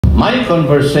My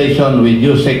conversation with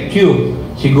Yusek Q,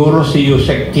 siguro si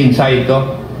Yusek Kinsay ito.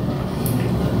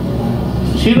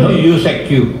 Sino yung Yusek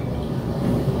Q?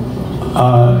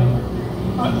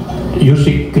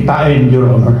 Yusek Kitain, Your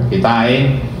Honor.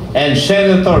 Kitain. And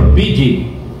Senator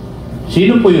BG.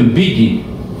 Sino po yung BG?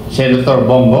 Senator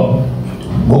Bongo?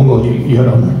 Bongo, Your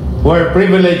Honor. Were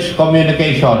privileged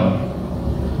communication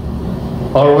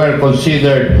or were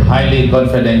considered highly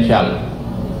confidential?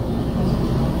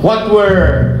 What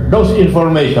were those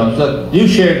informations that you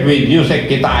shared with Yusek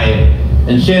Kitain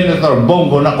and Senator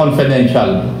Bongo na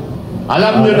confidential?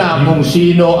 Alam nyo na kung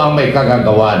sino ang may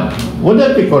kagagawan. Would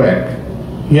that be correct?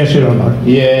 Yes, Your Honor.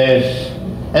 Yes.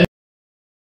 And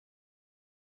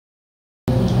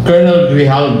Colonel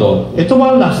Grijaldo. Ito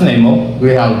ba ang last name mo?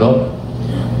 Grijaldo?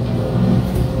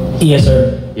 Yes,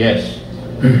 sir. Yes.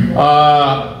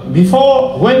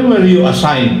 When were you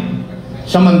assigned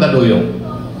sa Mandaluyong?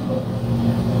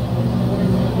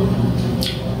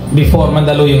 Before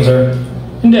Mandaluyong, sir.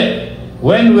 Hindi.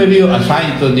 When were you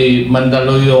assigned to the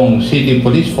Mandaluyong City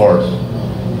Police Force?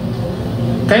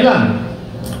 Kailan?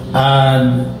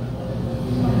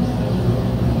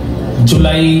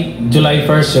 July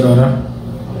 1st, Your Honor.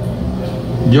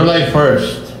 July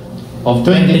 1st of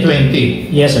 2020?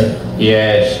 Yes, sir.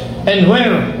 Yes. And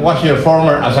where was your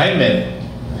former assignment?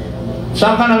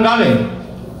 Saan ka nang galing?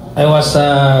 I was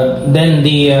then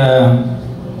the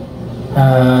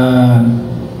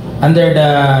under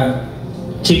the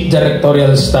Chief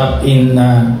Directorial Staff in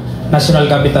National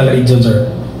Capital Region, sir.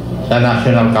 Sa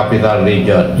National Capital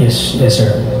Region? Yes, yes, sir.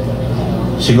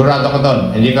 Sigurado ka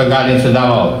doon, hindi ka galing sa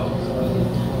Davao?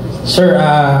 Sir,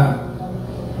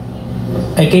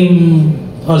 I came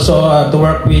also to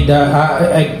work with,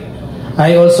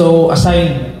 I also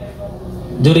assigned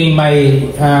during my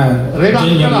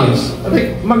junior years.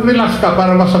 Mag-relax ka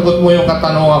para masagot mo yung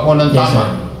katanungan ko ng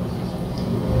tama.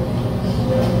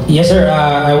 Yes, sir.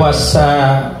 I was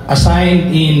assigned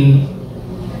in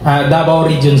Davao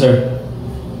Region, sir.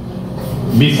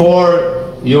 Before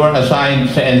you were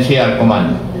assigned sa NCR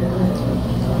Command?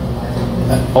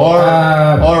 Or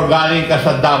galing ka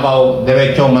sa Davao,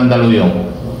 diretsong Mandaluyong?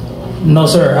 No,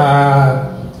 sir.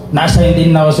 Na-assign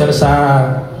din na ako, sir, sa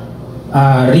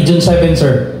Region 7,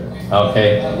 sir.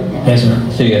 Okay. Yes, sir.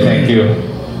 Sige, thank you.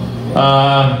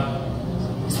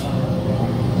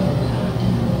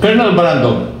 Colonel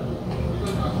Barandog.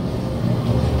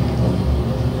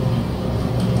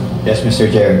 Yes, Mr.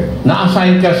 Chair.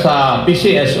 Na-assign ka sa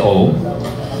PCSO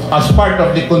as part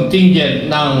of the contingent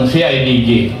ng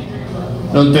CIDG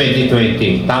noong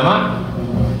 2020. Tama?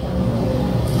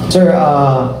 Sir,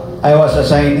 I was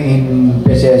assigned in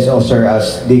PCSO, sir,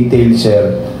 as detail,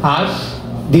 sir. As?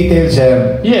 Detail,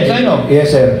 sir. Yes, I know. Yes,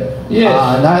 sir. Yes.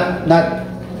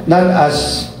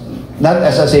 Not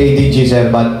as a CIDG,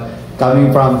 sir, but coming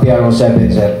from PRO 7,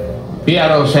 sir.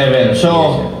 PRO 7. So,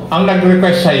 yes, ang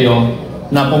nag-request sa'yo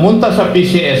na pumunta sa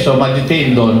PCSO,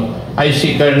 ma-detail doon, ay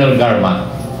si Colonel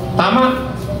Garma. Tama?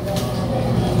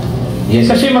 Yes,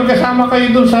 sir. Kasi magkasama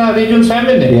kayo doon sa Region 7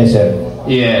 eh. Yes, sir.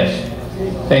 Yes.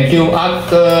 Thank you.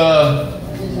 At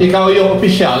ikaw yung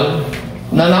opisyal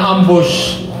na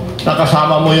na-ambush na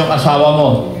kasama mo yung asawa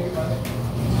mo.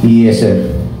 Yes,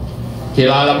 sir.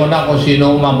 Kilala mo na kung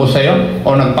sino umambush sa'yo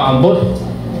o nagpa-ambush?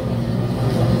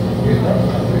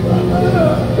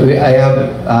 I have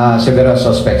several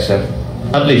suspects, sir.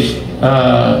 At least,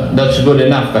 that's good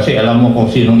enough kasi alam mo kung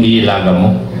sinong iilaga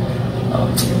mo.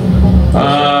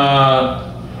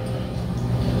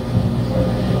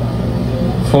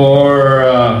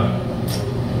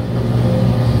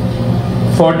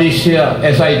 For this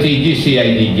SITG,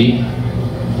 CIDG,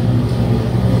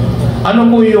 ano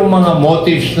po yung mga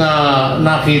motives na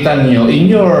nakita niyo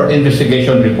in your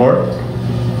investigation report?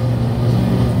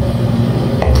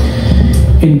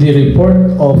 In the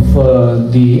report of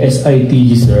the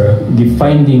SITG, sir, the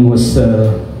finding was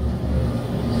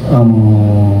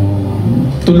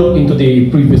to look into the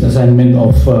previous assignment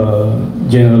of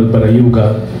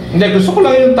Gen.barayuga. Hindi, gusto ko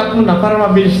lang yung tatlo na para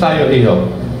mabilis tayo, Iho.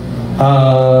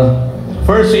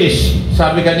 First is,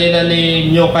 sabi kanina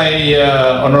ninyo kay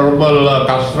Honorable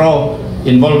Castro,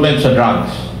 involvement sa drugs.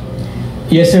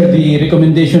 Yes, sir. The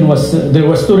recommendation was, there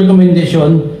was two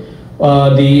recommendations.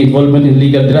 The involvement in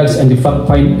legal drugs and the fact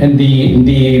find and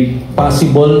the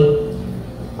possible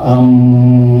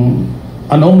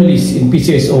anomalies in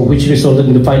PCSO, which resulted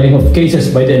in the filing of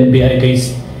cases by the NBI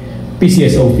against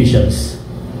PCSO officials.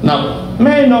 Now,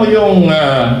 may I know yung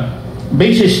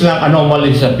basis ng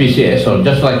anomalies sa PCSO?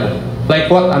 Just like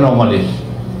what anomalies?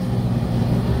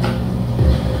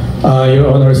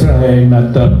 Your Honor, sir, I am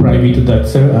not privy to that,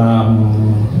 sir.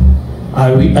 I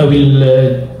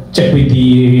will check with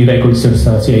the records, sir,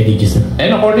 sa CIDG, sir.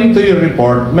 And according to your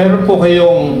report, meron po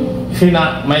kayong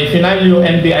may final yung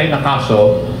NBI na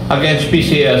kaso against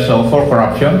PCSO for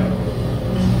corruption?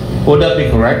 Would that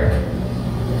be correct?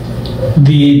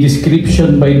 The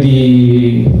description by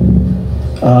the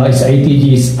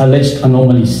SITG is alleged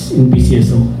anomalies in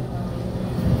PCSO.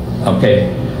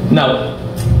 Okay. Now,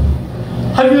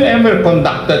 have you ever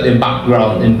conducted a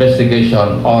background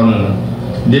investigation on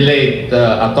the late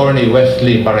attorney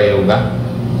Wesley Barayuga?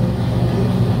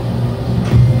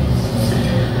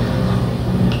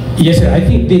 Yes, sir. I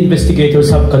think the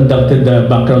investigators have conducted the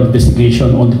background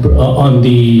investigation on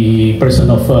the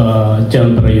person of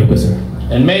Gen.barayuga, sir.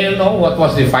 And may you know what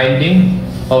was the finding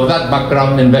of that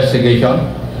background investigation?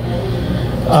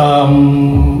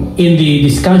 In the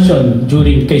discussion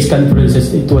during case conferences,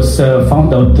 it was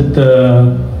found out that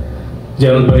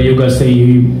Gen.barayuga has a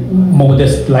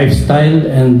modest lifestyle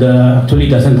and actually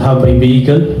doesn't have a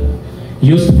vehicle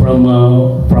used from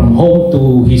home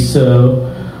to his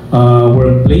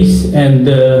workplace, and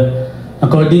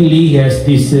accordingly he has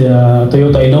this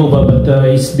Toyota Innova, but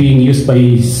it's being used by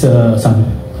his son.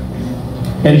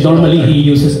 And normally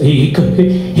he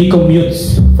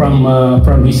commutes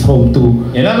from his home to.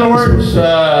 In other words,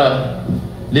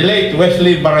 the late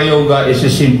Wesley Barayuga is a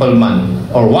simple man,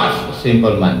 or was a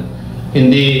simple man.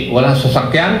 Hindi, walang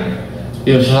sasakyan.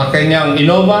 Yung sasakyan niyang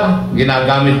Innova,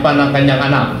 ginagamit pa ng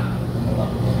kanyang anak.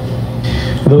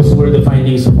 Those were the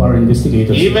findings of our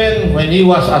investigators. Even when he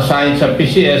was assigned sa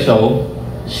PCSO,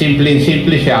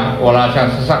 simple siya, wala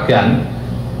siyang sasakyan.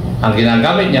 Ang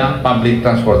ginagamit niya, public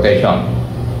transportation.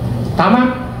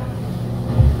 Tama?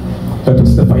 That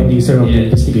was the findings, sir, of the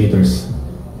investigators.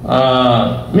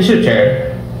 Mr.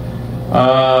 Chair,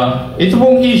 ito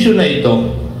pong issue na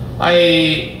ito ay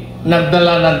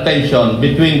nagdala ng tension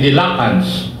between the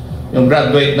Lacans, yung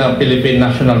graduate ng Philippine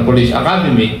National Police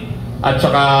Academy, at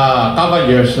saka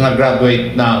Cavaliers na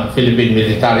graduate ng Philippine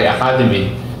Military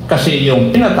Academy, kasi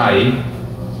yung pinatay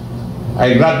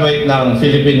ay graduate ng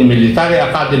Philippine Military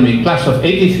Academy class of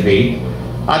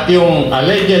 83 at yung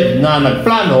alleged na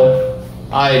nagplano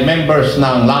ay members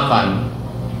ng Lacan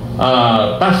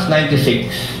class 96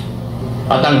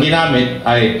 at ang ginamit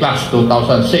ay class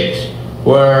 2006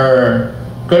 where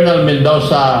Colonel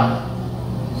Mendoza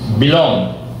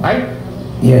belonged, right?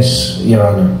 Yes, Your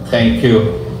Honor. Thank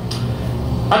you.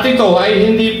 At ito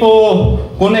ay hindi po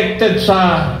connected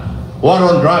sa war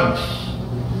on drugs.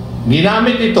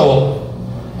 Ginamit ito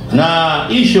na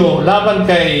issue laban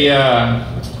kay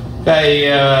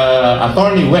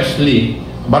Attorney Wesley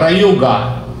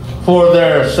Barayuga for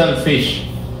their selfish,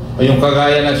 yung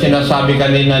kagaya ng sinasabi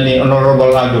kanina ni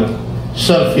Honorable Agum,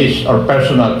 selfish or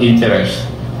personal interest.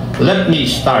 Let me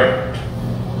start.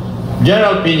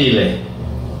 Gen.pinili,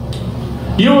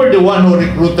 you were the one who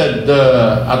recruited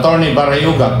Attorney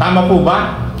Barayuga. Tama po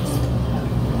ba?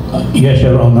 Yes,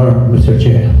 Your Honor, Mr.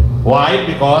 Chair. Why?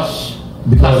 Because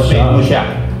classmate mo siya.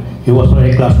 He was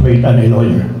my classmate and a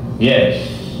lawyer. Yes.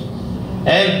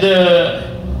 And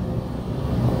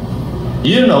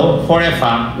you know for a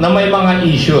fact na may mga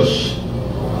issues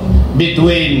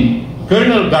between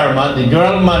Colonel Garma, the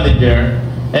general manager,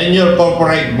 and your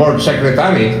corporate board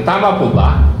secretary. Tama po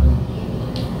ba?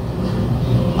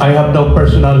 I have no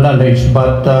personal knowledge,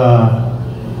 but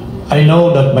I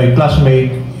know that my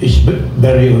classmate is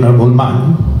very honorable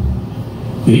man.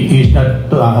 He is not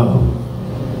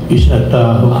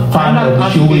fan of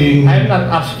issuing. I'm not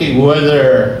asking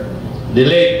whether the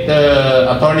late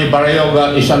Attorney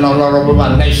Barayuga is an honorable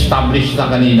man na established na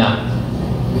kanina.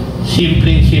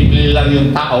 Simple lang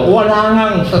yung tao. Wala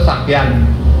ngang sasakyan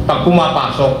pag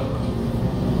pumapasok.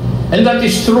 And that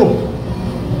is true.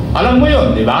 Alam mo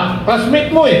yun, di ba?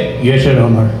 Classmate mo eh. Yes, Your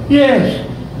Honor. Yes.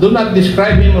 Do not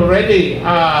describe him already.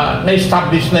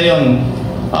 Na-establish na yun.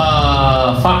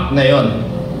 Fact na yun.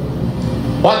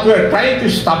 What we're trying to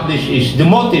establish is the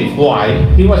motive why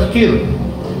he was killed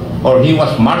or he was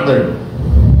murdered.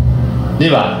 Di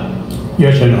ba?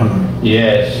 Yes, Your Honor.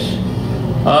 Yes.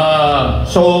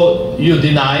 So you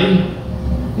deny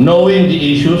knowing the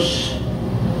issues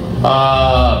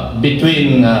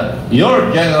between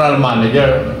your general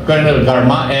manager, Colonel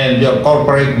Garma, and your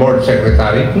corporate board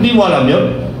secretary. Hindi mo alam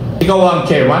yun? Ikaw ang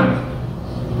chairman?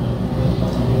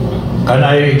 Can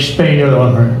I explain, Your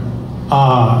Honor?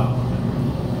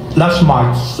 Last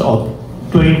March of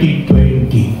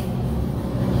 2020,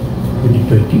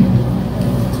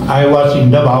 I was in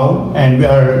Davao and we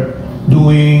are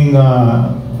doing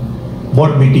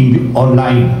board meeting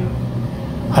online.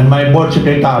 And my board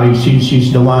secretary, since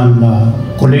he's the one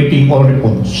collating all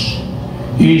reports,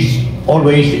 is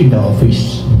always in the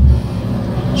office.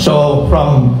 So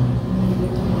from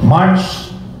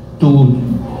March to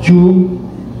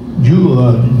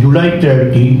July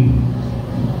 30,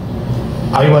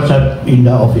 I was not in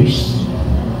the office.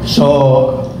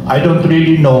 So I don't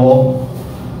really know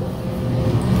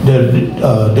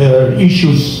the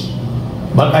issues,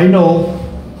 but I know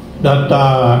that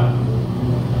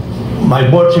my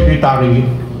board secretary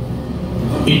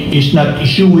is not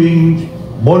issuing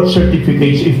board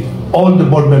certificates if all the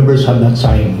board members have not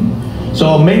signed.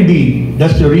 So maybe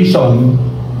that's the reason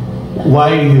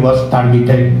why he was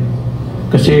targeted.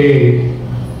 Kasi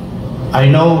I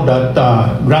know that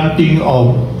granting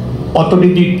of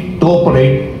authority to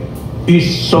operate is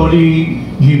solely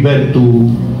given to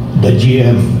the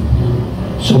GM.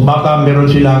 So baka meron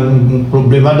silang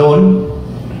problema doon,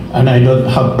 and I don't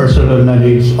have personal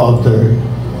knowledge of their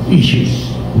issues,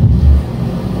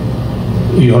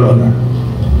 Your Honor.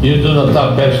 You do not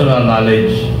have personal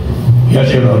knowledge. Yes,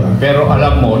 Your Honor. Pero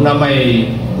alam mo na may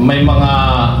mga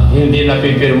hindi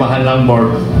napipirmahan ng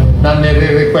board na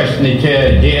nire-request ni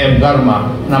GM Garma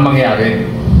na mangyari.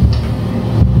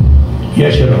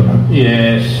 Yes, Your Honor.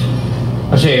 Yes.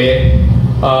 Kasi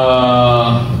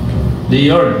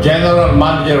your general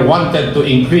manager wanted to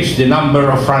increase the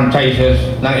number of franchises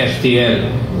ng STL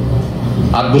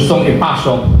at gustong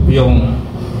ipasok yung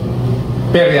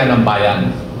perya ng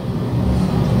bayan.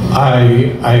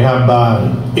 I have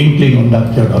an inkling on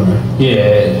that, Your Honor.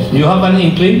 Yes. You have an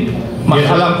inkling? Mas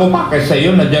Yes. alam ko pa kaysa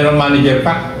yun na general manager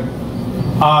ka.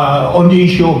 On the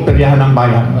issue of peryahan ng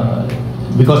bayan,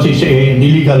 because it's a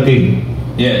illegal thing.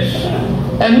 Yes.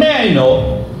 And may I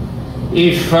know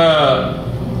if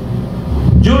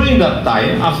during that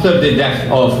time, after the death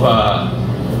of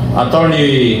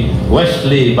Attorney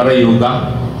Wesley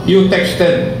Barayuga, you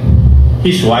texted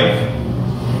his wife?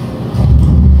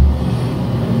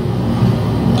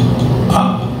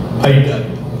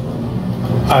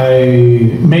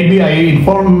 Maybe I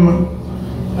informed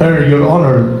her, Your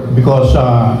Honor, because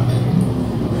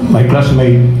my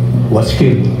classmate was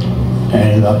killed,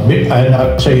 and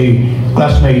as a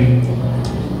classmate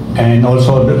and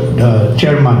also the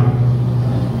chairman,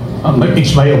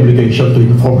 it's my obligation to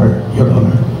inform her, Your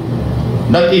Honor.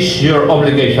 That is your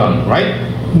obligation, right?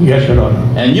 Yes, Your Honor.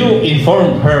 And you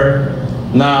informed her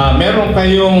na meron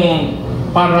kayong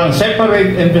parang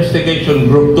separate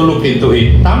investigation group to look into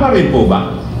it. Tama rin po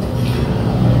ba?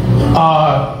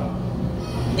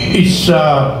 It's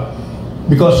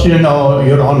because, you know,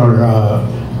 Your Honor,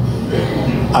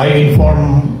 I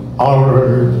informed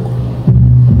our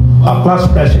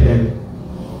class president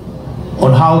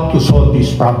on how to solve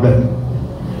this problem.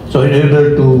 So in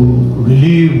order to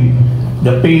relieve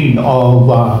the pain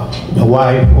of the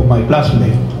wife of my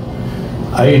classmate,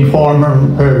 I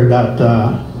informed her that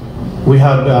we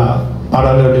have a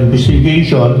parallel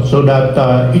investigation so that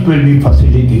it will be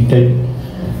facilitated.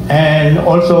 And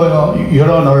also,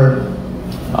 Your Honor,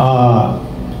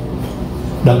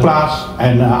 the class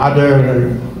and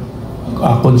other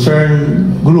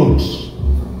concerned groups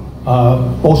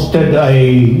posted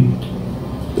a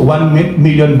 1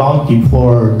 million bounty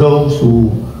for those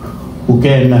who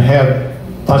can help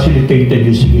facilitate the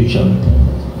investigation.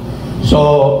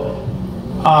 So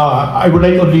I would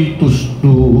like only to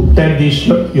tell this,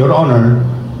 Your Honor,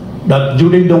 that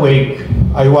during the wake,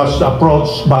 I was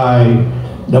approached by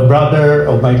the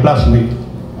brother of my classmate.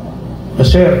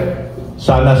 Sir,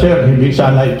 sana sir, hindi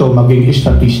sana ito maging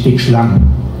statistics lang.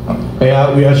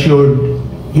 Kaya we assured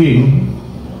him,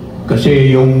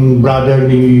 kasi yung brother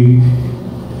ni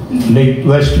late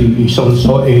Wesley is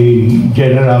also a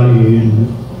general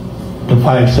in the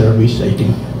fire service, I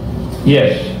think.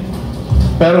 Yes.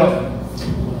 Pero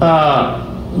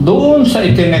doon sa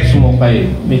itinext mo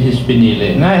kay Mrs.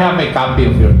 Pinili, and I have a copy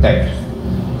of your text,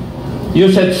 you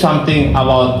said something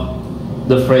about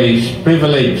the phrase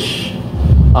privilege.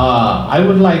 I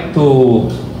would like to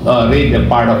read a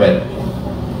part of it.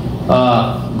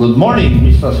 Good morning,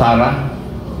 Mr. Sara.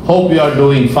 Hope you are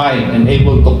doing fine and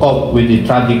able to cope with the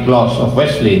tragic loss of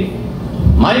Wesley.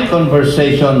 My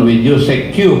conversation with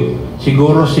Yusek Q,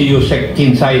 siguro si Yusek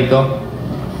Kinsa ito.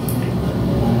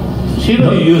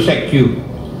 Sino Yusek Q?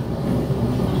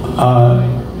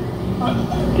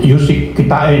 Yusek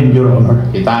Kitain, Your Honor.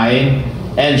 Kitain.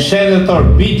 And Senator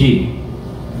BG.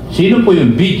 Sino po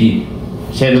yung BG?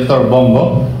 Senator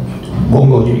Bongo?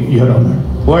 Bongo, Your Honor.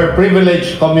 Were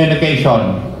privileged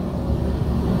communication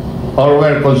or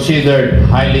were considered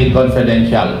highly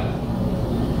confidential?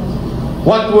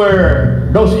 What were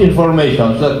those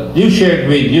informations that you shared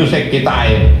with Yusek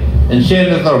Kitain and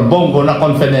Senator Bongo na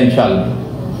confidential?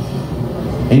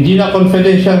 Hindi na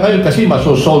confidential ngayon kasi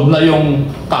masosolve na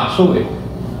yung kaso eh.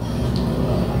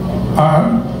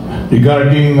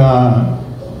 Regarding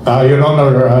Your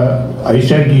Honor, I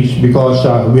said this because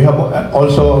we have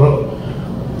also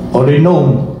already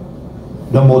known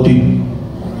the motive.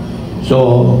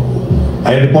 So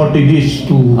I reported this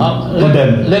to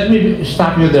them. Let me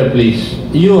stop you there, please.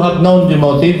 You have known the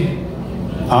motive?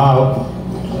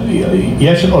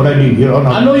 Yes, already, Your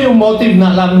Honor. Ano yung motive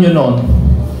na alam nyo noon?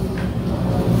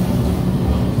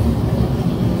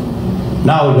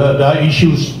 Now, the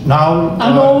issues now...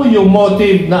 Ano yung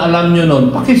motive na alam nyo noon?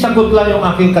 Pakisagot lang yung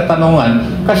aking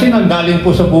katanungan kasi nanggaling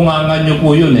po sa bungangan nyo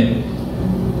po yun eh.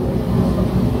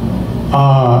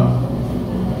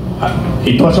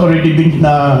 It was already been...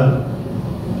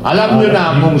 alam nyo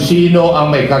na kung sino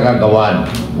ang may kagagawan.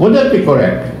 Would that be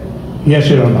correct? Yes,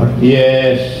 Your Honor.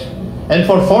 Yes. And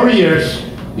for 4 years,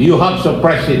 you have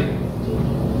suppressed it.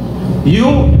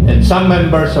 You and some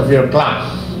members of your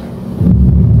class.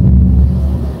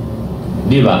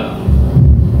 Di ba?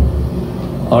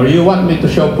 Or you want me to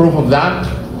show proof of that?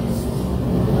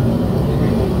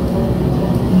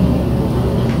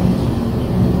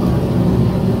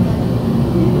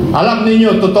 Alam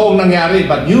ninyo, totoong nangyari,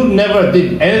 but you never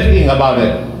did anything about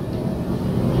it.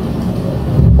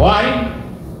 Why?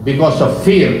 Because of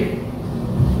fear.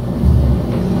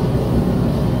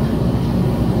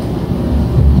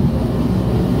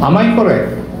 Am I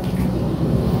correct?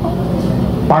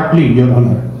 Partly, Your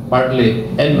Honor. Partly.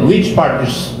 And which part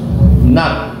is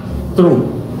not true?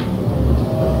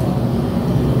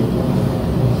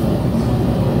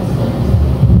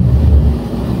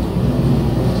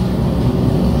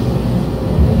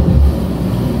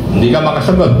 Hindi ka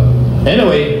makasagot.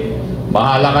 Anyway,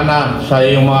 bahala ka na sa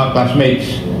iyong mga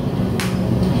classmates.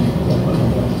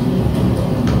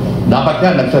 Dapat ka,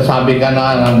 nagsasabi ka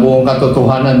na ng buong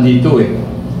katotohanan dito eh.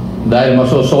 Dahil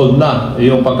masosolve na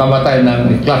yung pagkamatay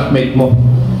ng classmate mo.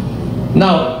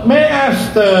 Now, may I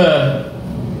ask the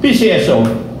PCSO,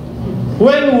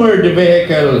 when was the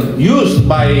vehicle used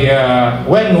by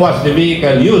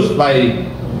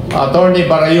Attorney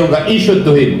Barayuga issued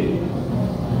to him?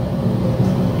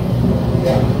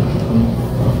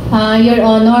 Your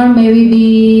Honor, may we be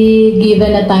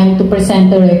given a time to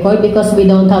present the record because we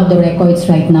don't have the records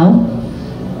right now?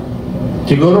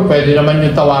 Siguro pwede naman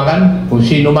yung tawagan kung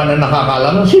sino man ang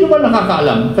nakakaalam. Sino man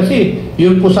nakakaalam? Kasi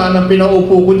yun po sana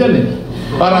pinaupo ko dyan eh.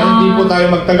 Para hindi po tayo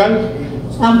magtagal.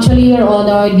 Actually, Your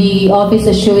Honor, the office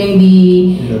issuing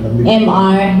the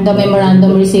MR, the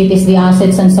memorandum receipt is the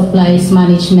Assets and Supplies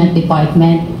Management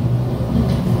Department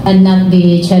and not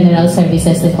the General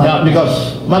Services Department. Yeah,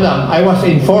 because, Madam, I was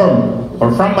informed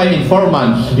or from my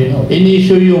informants,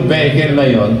 in-issue yung vehicle na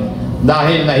yon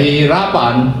dahil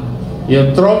nahihirapan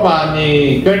yung tropa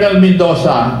ni Colonel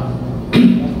Mendoza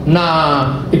na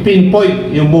ipinpoint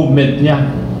yung movement niya.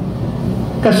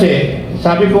 Kasi,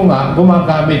 sabi ko nga,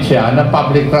 gumagamit siya ng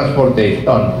public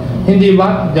transportation. Hindi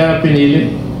ba, Gen.pinili?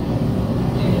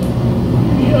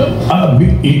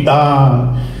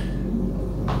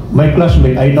 My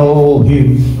classmate, I know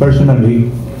him personally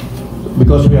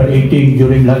because we are eating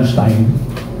during lunchtime.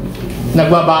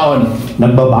 Nagbabaon?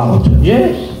 Nagbabaon siya.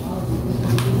 Yes.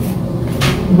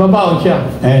 Nagbabaon siya.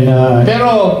 And,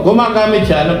 pero gumagamit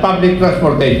siya ng public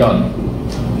transportation.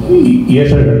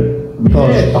 Yes, sir.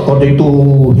 Because yes, according to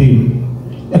him,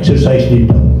 exercise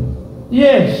dito.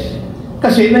 Yes.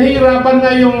 Kasi nahihirapan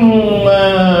na yung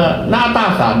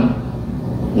naatasan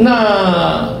na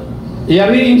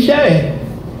yariin siya eh.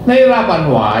 Nahihirapan.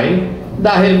 Why?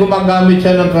 Dahil gumagamit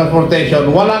siya ng transportation,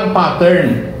 walang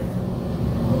pattern.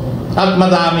 At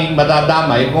madaming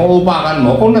madadamay kung upakan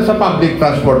mo kung nasa public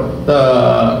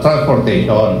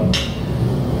transportation.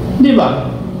 Di ba?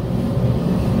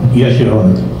 Yes, Your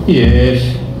Honor.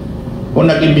 Yes. Kung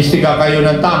nag-imbestiga kayo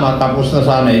ng tama, tapos na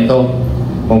sana ito.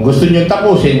 Kung gusto nyo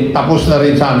tapusin, tapos na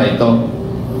rin sana ito.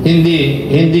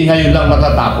 Hindi ngayon lang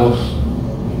matatapos.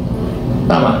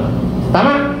 Tama?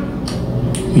 Tama?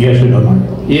 Yes, Your Honor.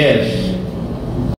 Yes.